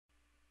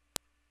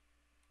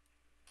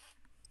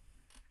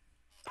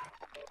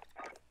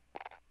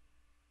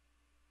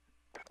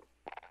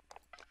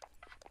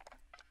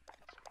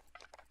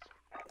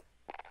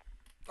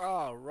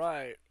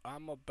Alright,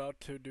 I'm about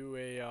to do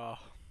a,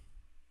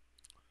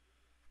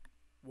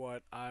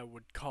 what I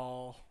would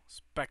call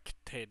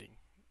spectating.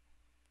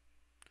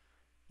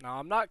 Now,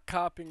 I'm not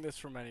copying this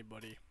from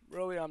anybody.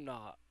 Really, I'm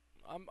not.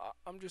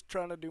 I'm just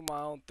trying to do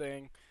my own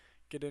thing,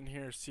 get in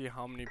here, see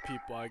how many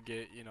people I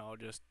get, you know,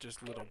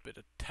 just a little bit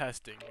of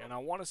testing. And I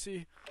want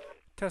to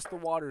test the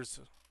waters.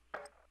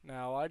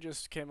 Now, I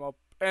just came up,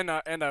 and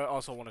I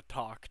also want to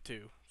talk,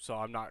 too. So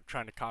I'm not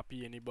trying to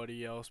copy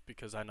anybody else,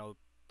 because I know,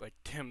 like,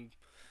 Tim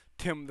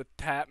the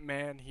Tap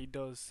Man, he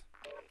does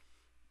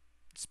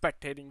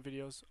spectating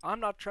videos. I'm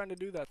not trying to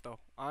do that though.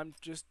 I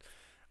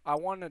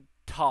want to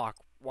talk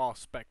while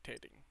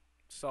spectating.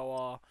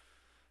 So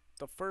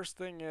the first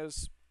thing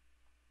is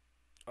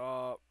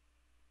my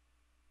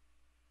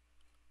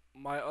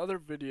other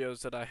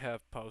videos that I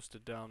have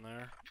posted down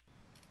there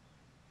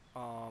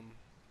on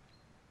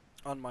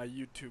my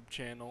YouTube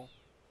channel.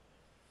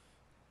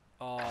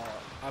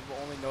 I've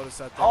only noticed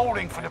that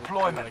Holding for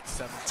deployment. Like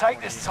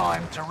Take this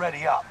time to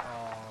ready up.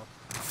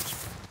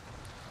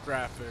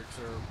 Graphics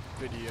or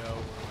video or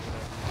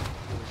whatever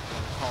you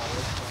want to call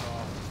it,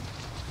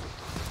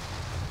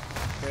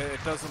 but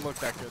it doesn't look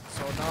that good.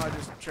 So now I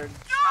just changed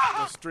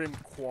the stream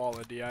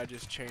quality. I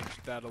just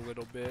changed that a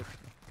little bit.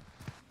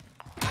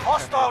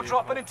 Hostile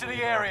dropping into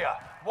the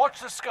area. Watch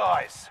the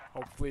skies.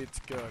 Hopefully it's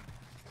good.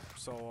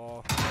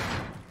 So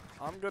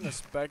I'm gonna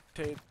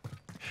spectate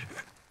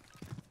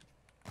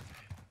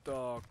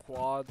the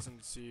quads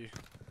and see,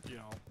 you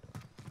know,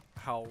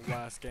 how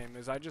last game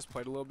is. I just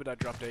played a little bit. I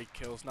dropped 8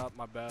 kills, not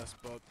my best,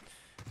 but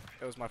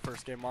it was my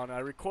first game on. I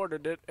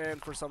recorded it,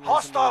 and for some reason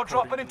hostile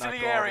dropping into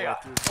the area.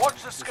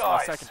 Watch the skies. This is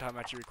my second time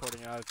actually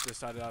recording. I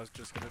decided I was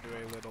just gonna do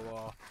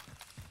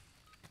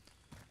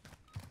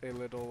a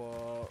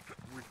little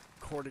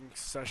recording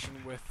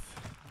session with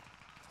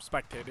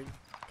spectating,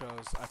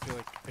 because I feel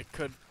like it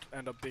could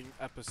end up being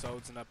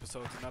episodes and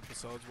episodes and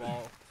episodes.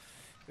 While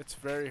it's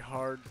very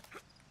hard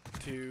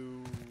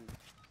to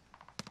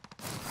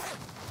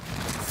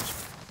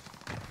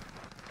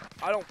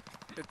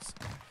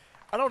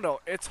I don't know.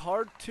 It's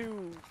hard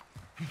to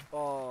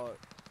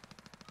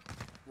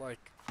like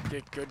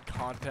get good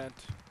content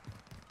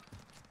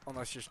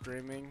unless you're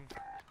streaming,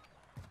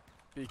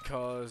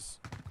 because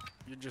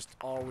you're just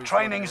always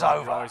training's running,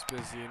 over. you're always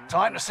busy, and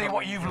time to see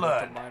what you've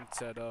learned. The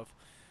mindset of,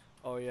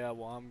 oh yeah,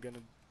 well I'm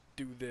gonna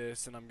do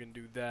this and I'm gonna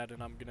do that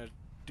and I'm gonna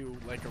do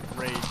like a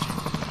rage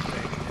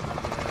thing and I'm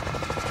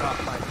gonna drop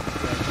my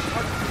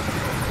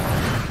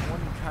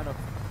one kind of.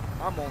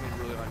 I'm only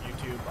really on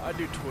YouTube. I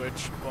do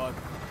Twitch, but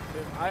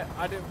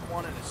I didn't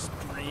want to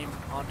stream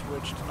on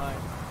Twitch tonight.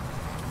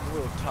 I'm a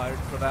little tired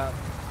for that.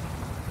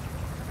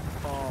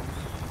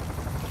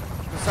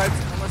 Besides,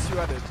 unless you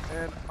edit,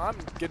 and I'm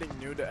getting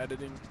new to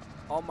editing.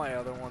 All my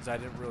other ones I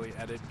didn't really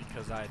edit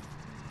because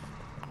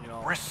you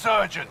know,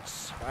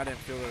 resurgence. I didn't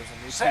feel there was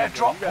a need. Set a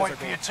drop point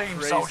for your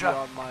team, soldier.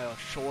 On my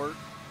short.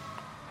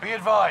 Be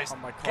advised,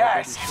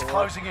 gas is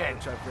closing in.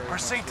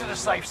 Proceed to the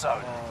safe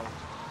zone.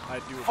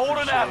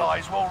 Fallen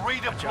allies will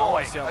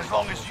redeploy as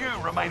long as you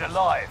remain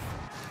alive.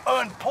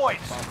 Earn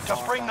points to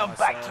bring them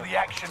back to the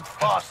action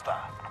faster.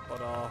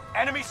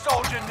 Enemy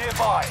soldier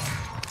nearby.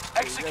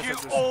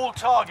 Execute all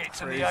targets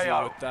in the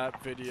AO. With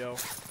that video,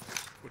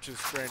 which is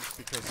strange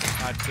because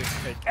I did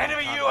take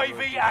enemy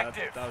UAV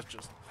active. That was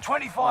just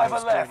 25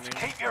 are left.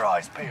 Keep your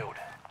eyes peeled.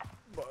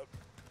 But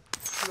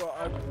you know,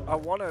 I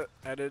want to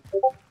edit,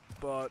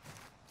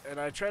 and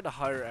I tried to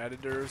hire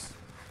editors,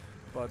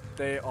 but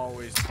they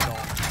always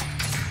don't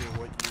do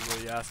what you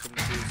really ask them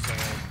to do. So,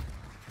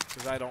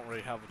 because I don't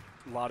really have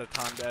a lot of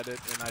time to edit,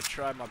 and I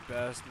try my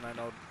best, and I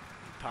know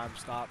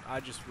time's not. I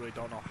just really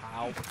don't know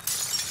how.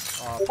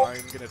 I'm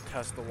gonna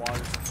test the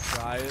waters and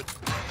try it,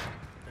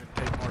 and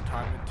take more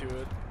time into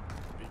it,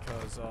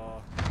 because you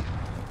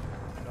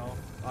know,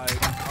 I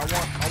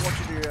want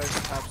you to guys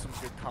have some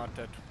good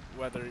content,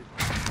 whether you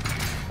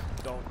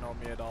don't know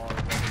me at all, or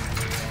whether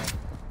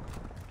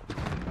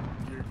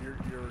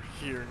you're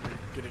here and you're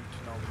getting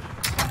to know me.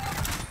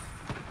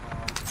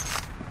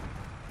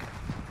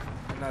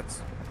 And that's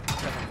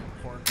kind of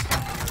important to me.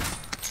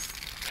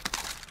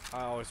 I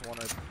always want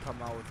to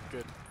come out with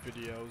good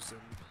videos,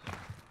 and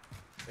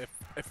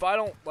if I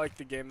don't like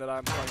the game that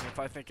I'm playing, if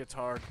I think it's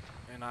hard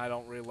and I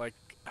don't really like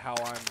how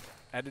I'm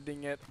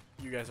editing it,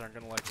 you guys aren't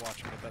gonna like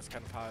watching it. That's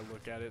kind of how I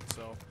look at it.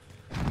 So,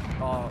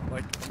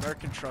 like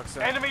American Truck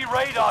Center, enemy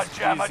radar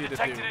jammer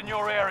detected in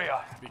your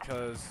area.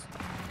 Because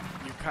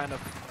you kind of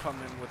come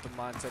in with the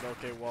mindset,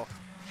 okay, well,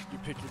 you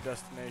pick your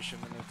destination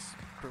and it's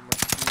pretty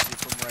much easy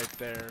from right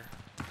there.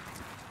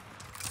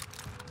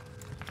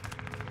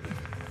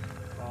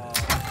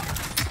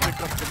 You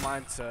pick up the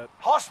mindset.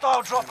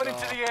 Hostile dropping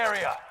into the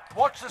area.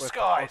 Watch the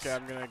skies. Okay,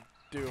 I'm gonna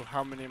do,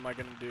 how many am I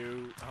gonna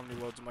do? How many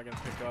loads am I gonna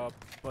pick up?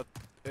 But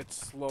it's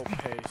slow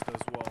paced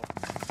as well.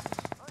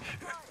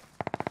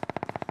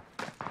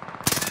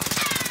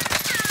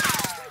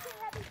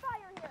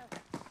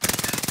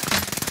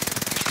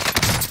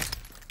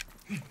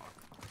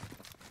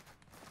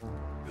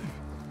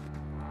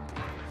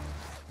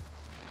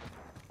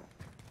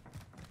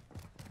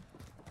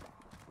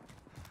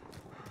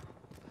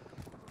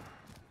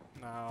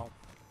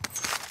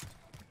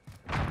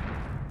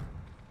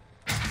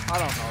 I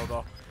don't know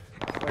though.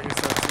 Like I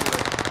said, too,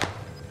 like,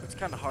 it's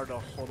kind of hard to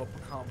hold up a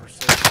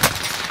conversation.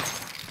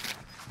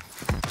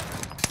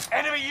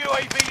 Enemy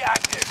UAV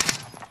active.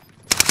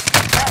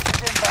 Gas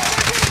is inbound.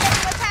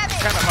 It's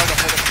kind of hard to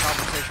hold up a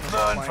conversation.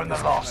 Learn from the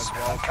loss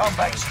and come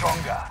back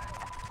stronger.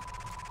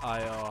 I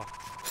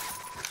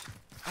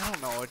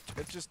don't know.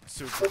 It's just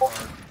super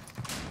hard.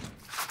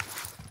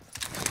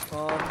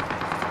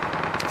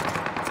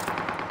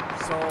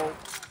 So,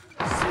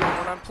 see,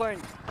 when I'm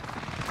playing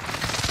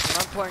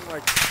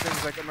like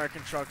things like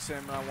American Truck Sim,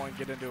 and I want to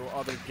get into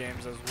other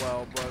games as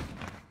well, but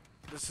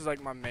this is like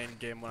my main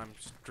game when I'm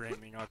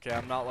streaming. Okay,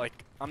 I'm not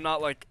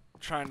like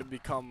trying to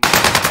become.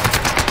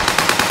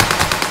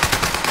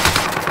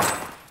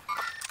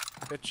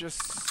 It's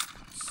just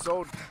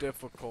so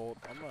difficult.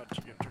 I'm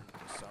actually gonna turn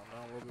the sound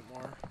down a little bit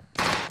more.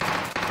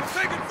 I'm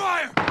taking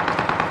fire.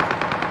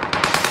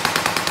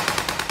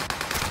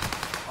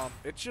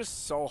 It's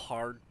just so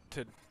hard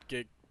to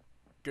get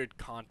good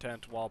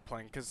content while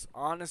playing, because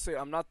honestly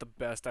I'm not the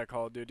best at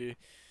Call of Duty,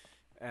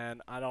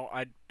 and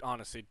I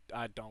honestly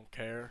don't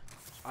care.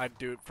 I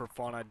do it for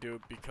fun, I do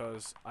it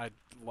because I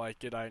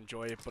like it, I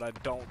enjoy it, but I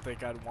don't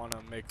think I'd want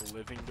to make a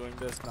living doing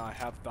this. Now I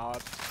have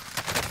thought,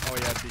 oh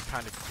yeah, it'd be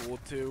kind of cool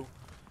to,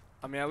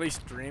 I mean, at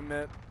least stream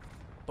it,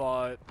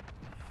 but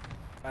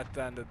at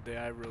the end of the day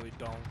I really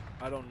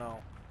don't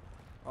know.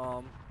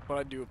 But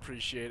I do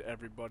appreciate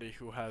everybody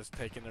who has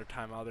taken their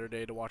time out of their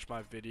day to watch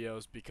my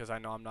videos, because I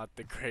know I'm not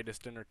the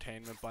greatest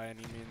entertainment by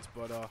any means,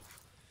 but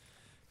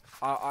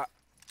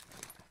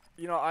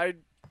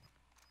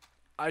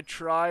I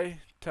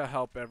try to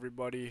help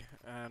everybody,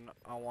 and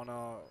I want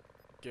to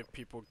give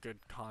people good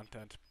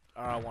content,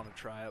 or I want to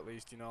try at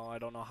least, you know. I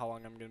don't know how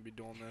long I'm going to be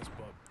doing this,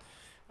 but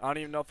I don't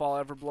even know if I'll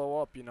ever blow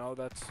up, you know.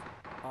 That's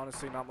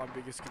honestly not my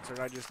biggest concern.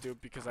 I just do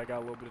it because I got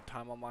a little bit of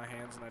time on my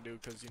hands, and I do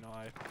it because, you know,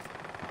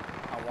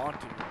 I want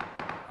to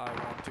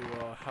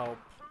help,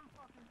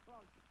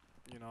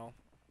 you know,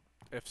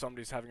 if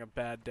somebody's having a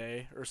bad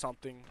day or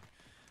something,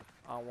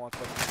 I want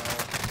them to know,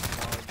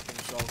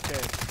 everything's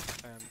okay,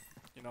 and,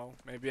 you know,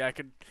 maybe I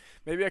could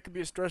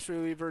be a stress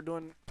reliever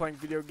playing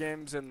video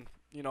games and,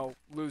 you know,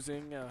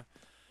 losing,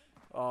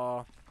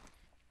 I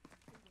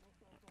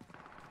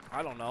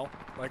don't know,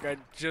 like I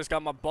just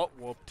got my butt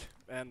whooped,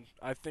 and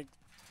I think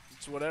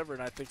it's whatever,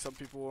 and I think some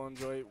people will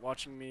enjoy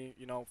watching me,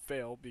 you know,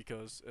 fail,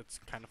 because it's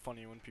kind of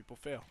funny when people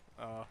fail.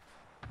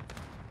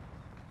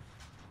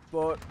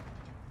 But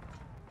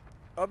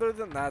other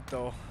than that,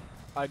 though,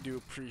 I do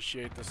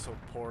appreciate the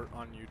support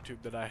on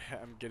YouTube that I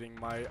am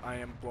getting. I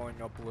am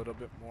blowing up a little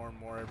bit more and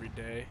more every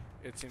day.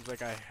 It seems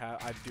like I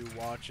do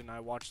watch, and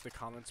I watch the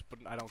comments, but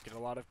I don't get a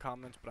lot of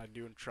comments, but I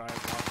do try and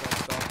watch that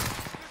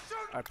stuff.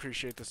 I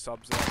appreciate the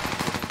subs that I'm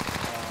getting.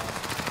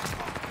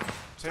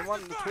 Same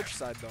on the Twitch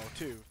side though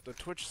too. The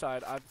Twitch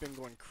side I've been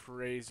going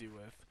crazy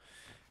with.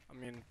 I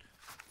mean,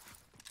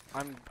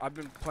 I've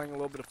been playing a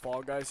little bit of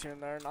Fall Guys here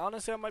and there, and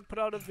honestly I might put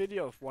out a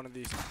video one of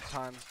these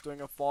times doing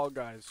a Fall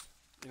Guys.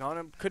 You know, and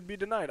it could be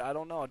tonight, I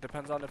don't know, it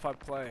depends on if I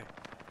play.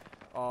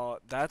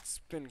 That's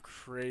been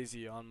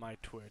crazy on my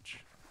Twitch.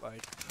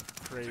 Like,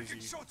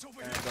 crazy.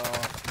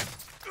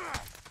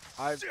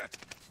 And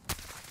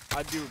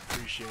I do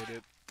appreciate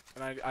it.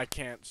 And I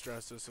can't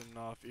stress this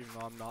enough, even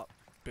though I'm not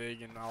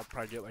big, and I'll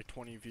probably get like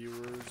 20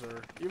 viewers,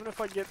 or even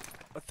if I get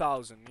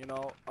 1,000, you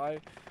know, I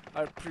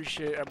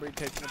appreciate everybody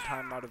taking the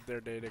time out of their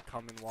day to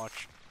come and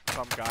watch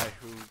some guy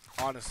who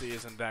honestly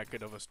isn't that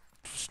good of a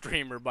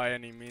streamer by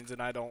any means,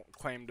 and I don't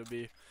claim to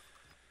be.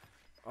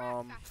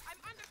 I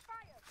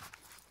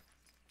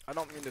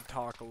don't mean to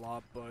talk a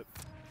lot, but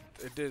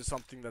it is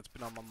something that's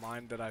been on my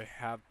mind that I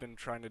have been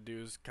trying to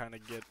do, is kind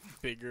of get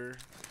bigger.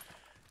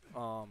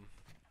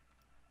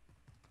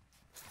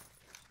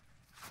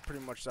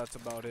 Pretty much that's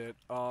about it.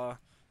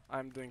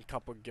 I'm doing a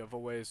couple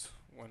giveaways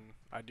when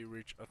I do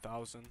reach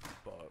 1,000,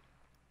 but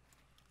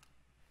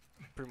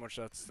pretty much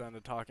that's the end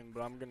of talking.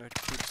 But I'm gonna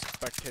keep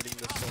spectating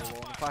this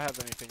solo, and if I have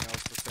anything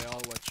else to say,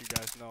 I'll let you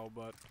guys know.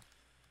 But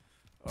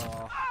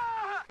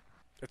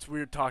it's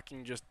weird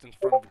talking just in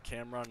front of the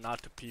camera,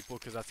 not to people,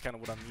 because that's kind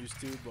of what I'm used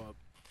to. But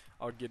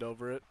I'll get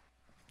over it.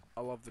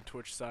 I love the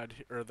Twitch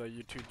side, or the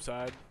YouTube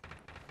side.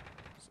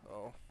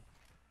 So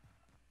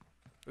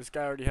this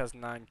guy already has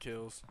 9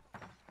 kills.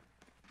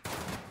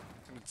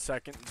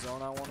 Second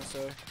zone, I want to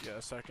say. Yeah,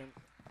 second.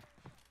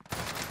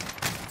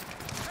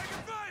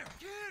 Taking fire!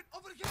 Get in!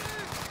 Over the get in!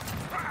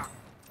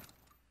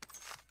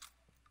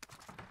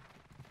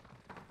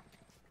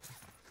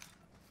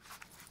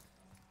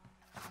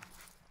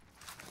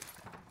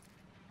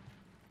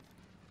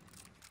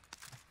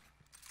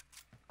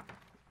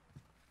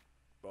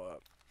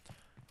 But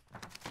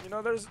you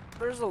know,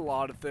 there's a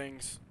lot of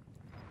things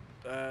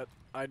that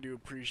I do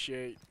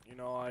appreciate. You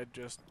know,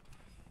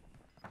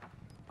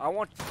 I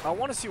want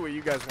to see what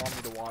you guys want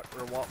me to watch,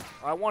 or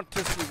I want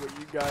to see what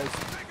you guys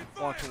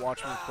want to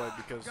watch me play,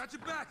 because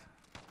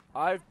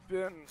I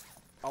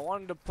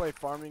wanted to play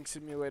Farming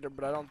Simulator,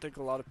 but I don't think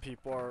a lot of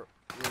people are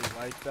really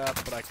like that,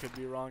 but I could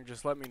be wrong.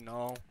 Just let me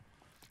know.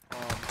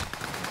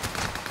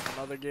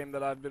 Another game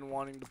that I've been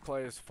wanting to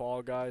play is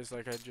Fall Guys.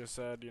 Like I just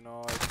said, you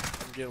know, I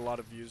get a lot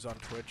of views on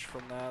Twitch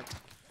from that.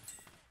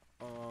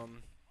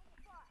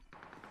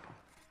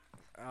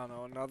 I don't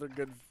know. Another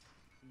good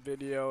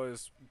video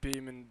is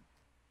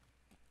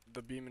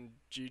the Beam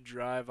G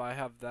Drive. I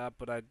have that,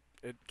 but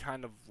it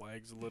kind of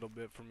lags a little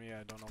bit for me.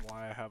 I don't know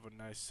why. I have a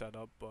nice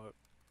setup, but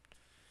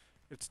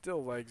it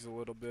still lags a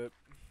little bit.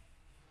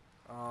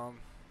 Or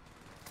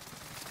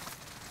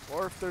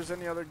if there's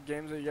any other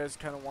games that you guys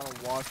kind of want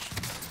to watch.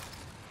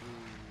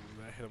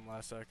 Ooh, that hit him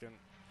last second.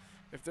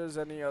 If there's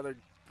any other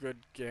good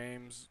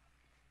games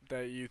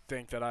that you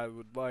think that I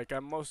would like,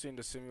 I'm mostly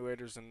into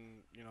simulators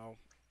and, you know,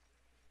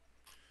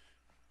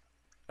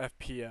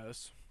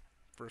 FPS,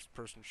 first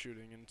person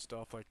shooting and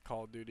stuff like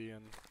Call of Duty,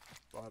 and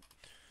but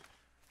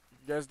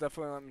you guys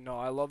definitely let me know.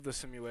 I love the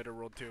simulator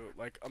world too.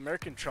 Like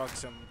American Truck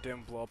Sim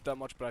didn't blow up that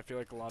much, but I feel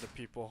like a lot of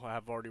people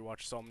have already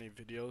watched so many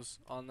videos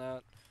on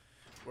that,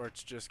 where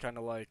it's just kind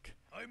of like,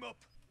 I'm up.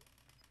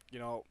 you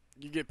know,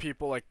 you get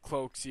people like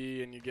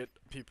Cloaksy, and you get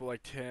people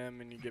like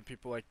Tim, and you get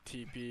people like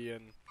TP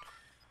and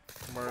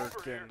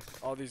Merc, and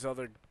all these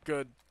other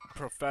good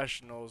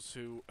professionals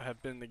who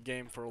have been in the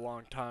game for a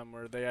long time,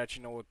 where they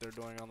actually know what they're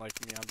doing,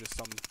 unlike me. I'm just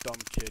some dumb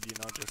kid, you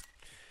know, just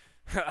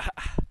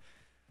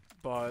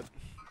but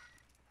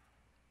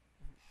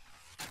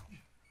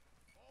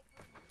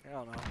I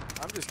don't know.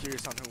 I'm just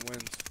curious on who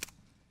wins.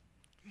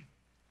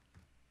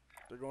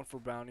 They're going for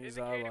bounties.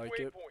 I like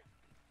it.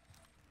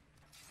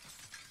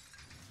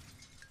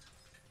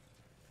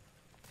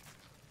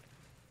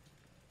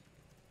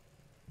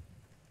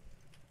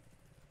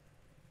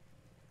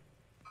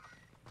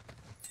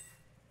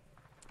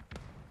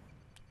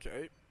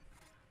 Okay.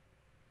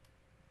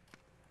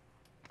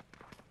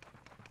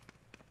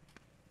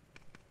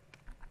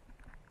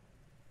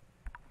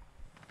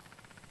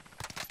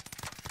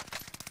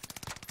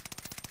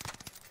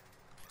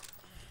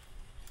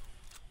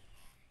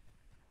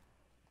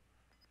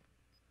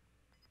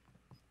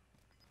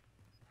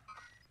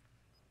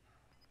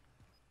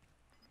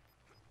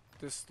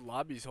 This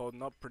lobby's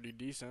holding up pretty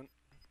decent.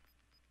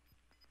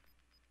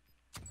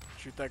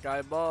 Shoot that guy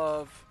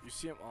above. You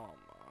see him? Oh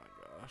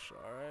my gosh,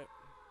 alright.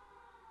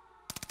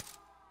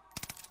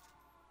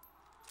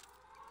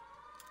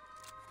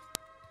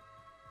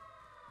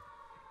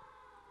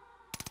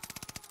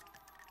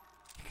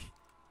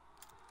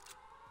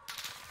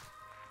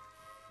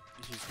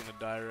 He's gonna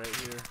die right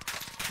here.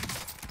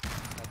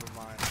 Never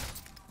mind.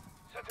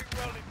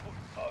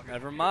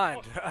 Never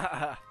mind.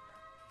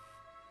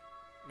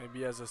 Maybe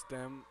he has a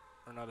stim,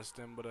 or not a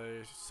stim, but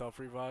a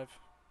self-revive.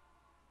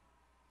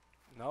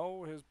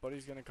 No, his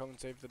buddy's gonna come and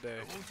save the day.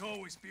 I won't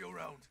always be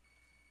around.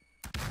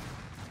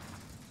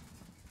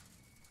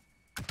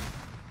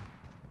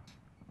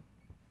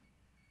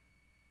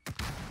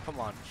 Come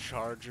on,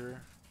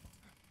 Charger.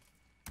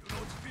 You're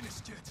not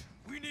finished yet.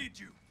 We need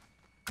you.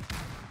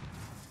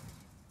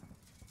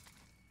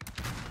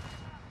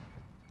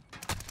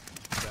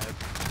 Dead.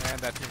 And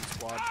that team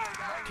squad.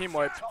 Team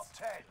wipe.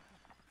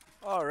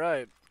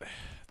 Alright.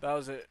 That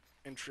was an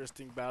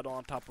interesting battle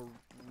on top of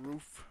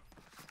roof.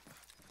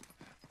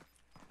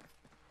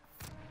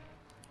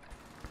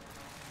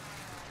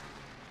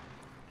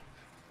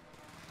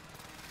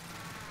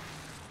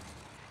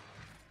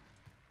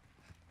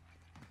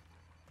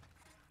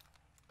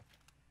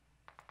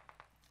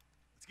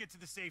 Let's get to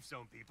the safe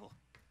zone, people.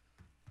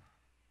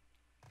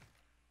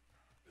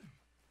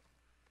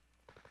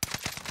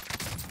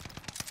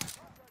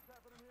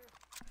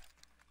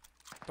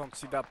 Don't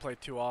see that play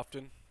too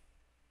often.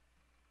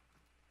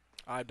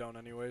 I don't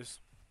anyways.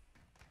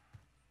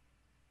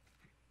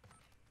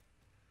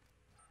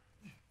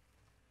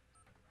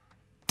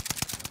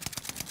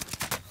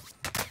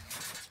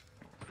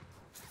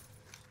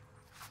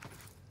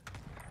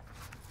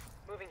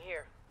 Moving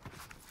here.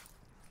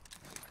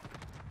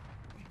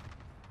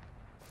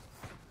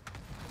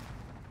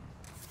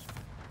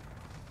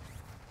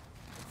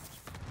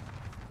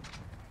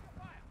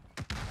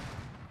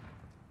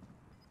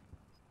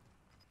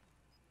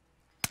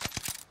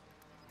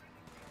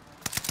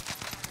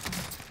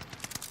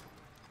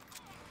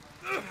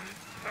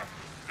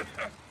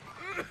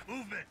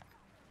 Movement.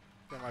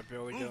 They might be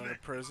able to get into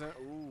prison.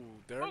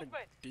 Ooh, they're in a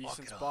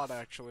decent spot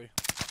actually.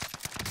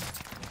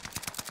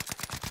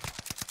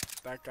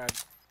 That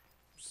guy's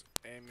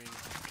aiming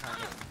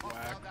kind of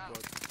whack,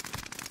 but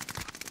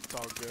it's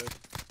all good.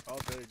 Oh,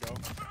 there you go.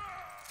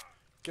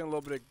 Getting a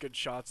little bit of good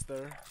shots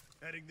there.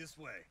 Heading this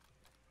way.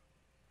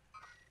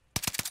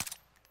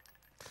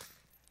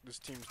 This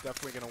team's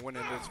definitely gonna win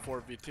in this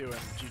 4v2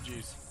 and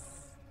GG's.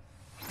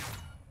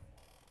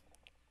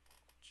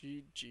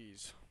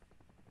 GG's.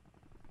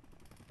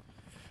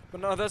 But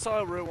no, that's all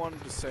I really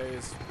wanted to say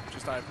is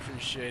just I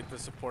appreciate the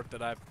support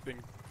that I've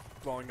been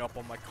blowing up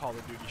on my Call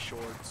of Duty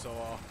short, so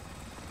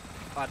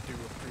I do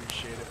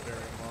appreciate it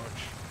very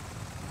much.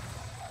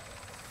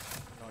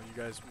 You know, you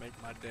guys make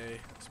my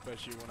day,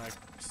 especially when I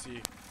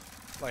see,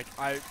 like,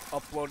 I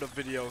upload a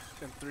video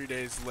and 3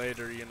 days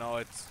later, you know,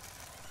 it's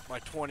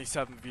like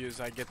 27 views.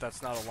 I get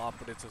that's not a lot,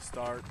 but it's a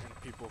start, and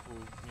people who,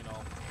 you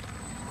know,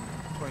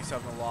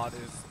 27 a lot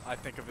is, I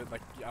think of it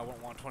like I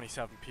wouldn't want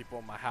 27 people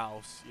in my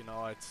house, you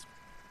know, it's,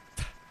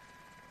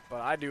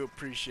 but I do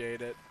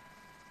appreciate it,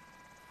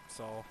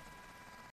 so.